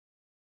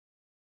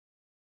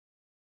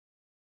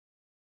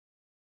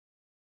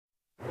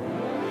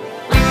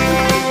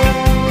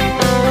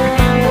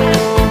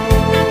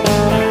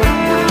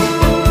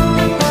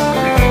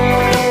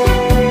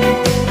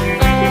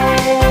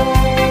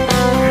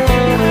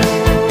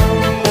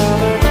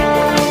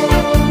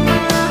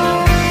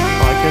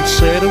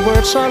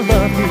words I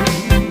love you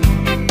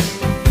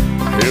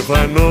if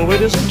I know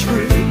it isn't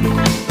true?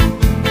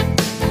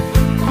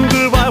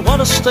 Do I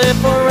want to stay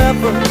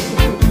forever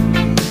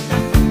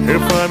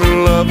if I'm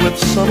in love with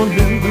someone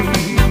new?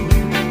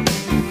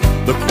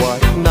 The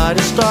quiet night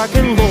is dark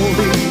and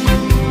lonely.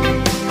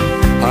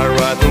 I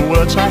write the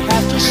words I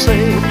have to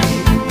say.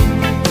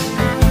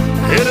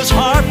 It is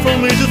hard for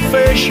me to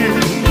face you,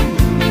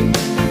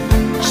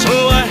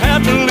 so I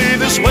have to leave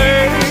this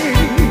way.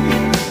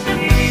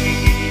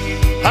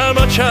 How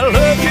much I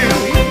love you,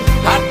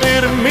 I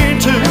didn't mean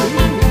to,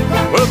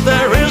 but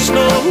there is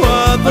no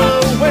other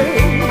way.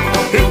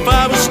 If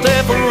I would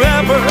stay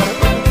forever,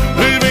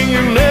 leaving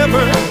you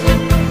never,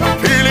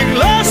 feeling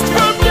lost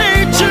from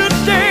day to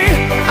day.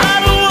 I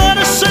don't want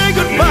to say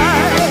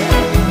goodbye,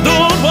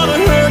 don't want to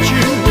hurt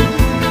you,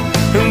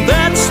 and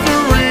that's the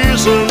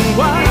reason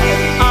why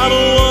I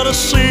don't want to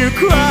see you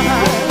cry.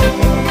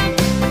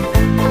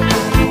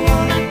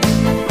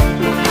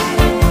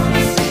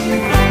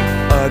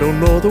 I don't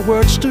know the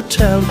words to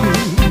tell you,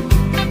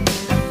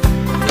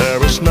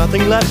 there is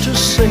nothing left to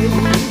say.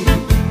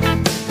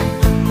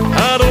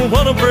 I don't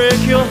want to break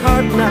your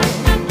heart now,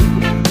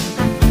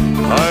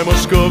 I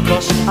must go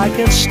cause I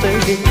can't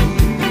stay.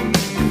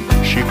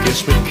 She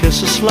gives me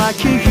kisses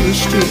like you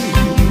used to.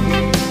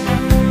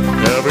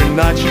 Every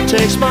night she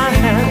takes my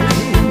hand.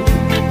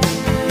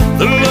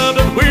 The love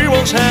that we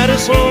once had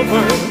is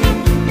over,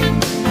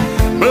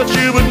 but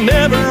you would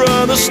never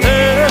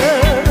understand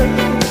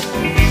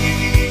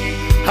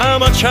how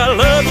much I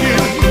love you.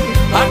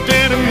 I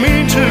didn't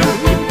mean to,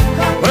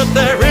 but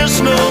there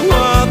is no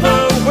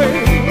other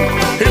way.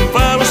 If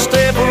I would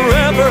stay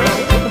forever,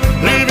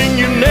 leaving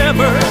you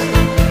never,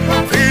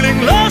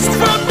 feeling lost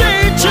from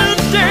day to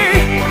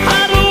day.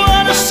 I don't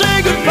want to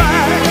say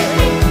goodbye,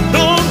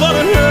 don't want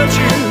to hurt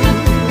you,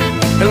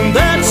 and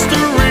that's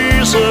the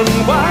reason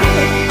why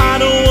I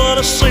don't want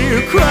to see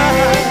you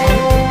cry.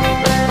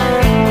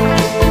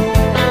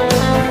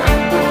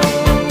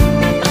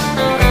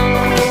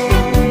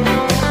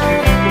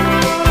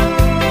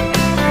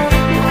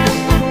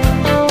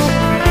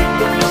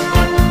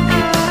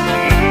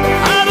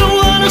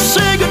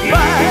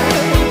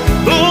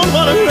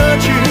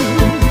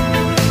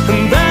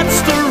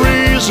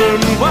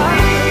 Why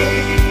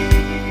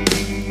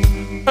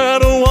I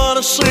don't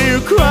wanna see you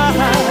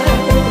cry.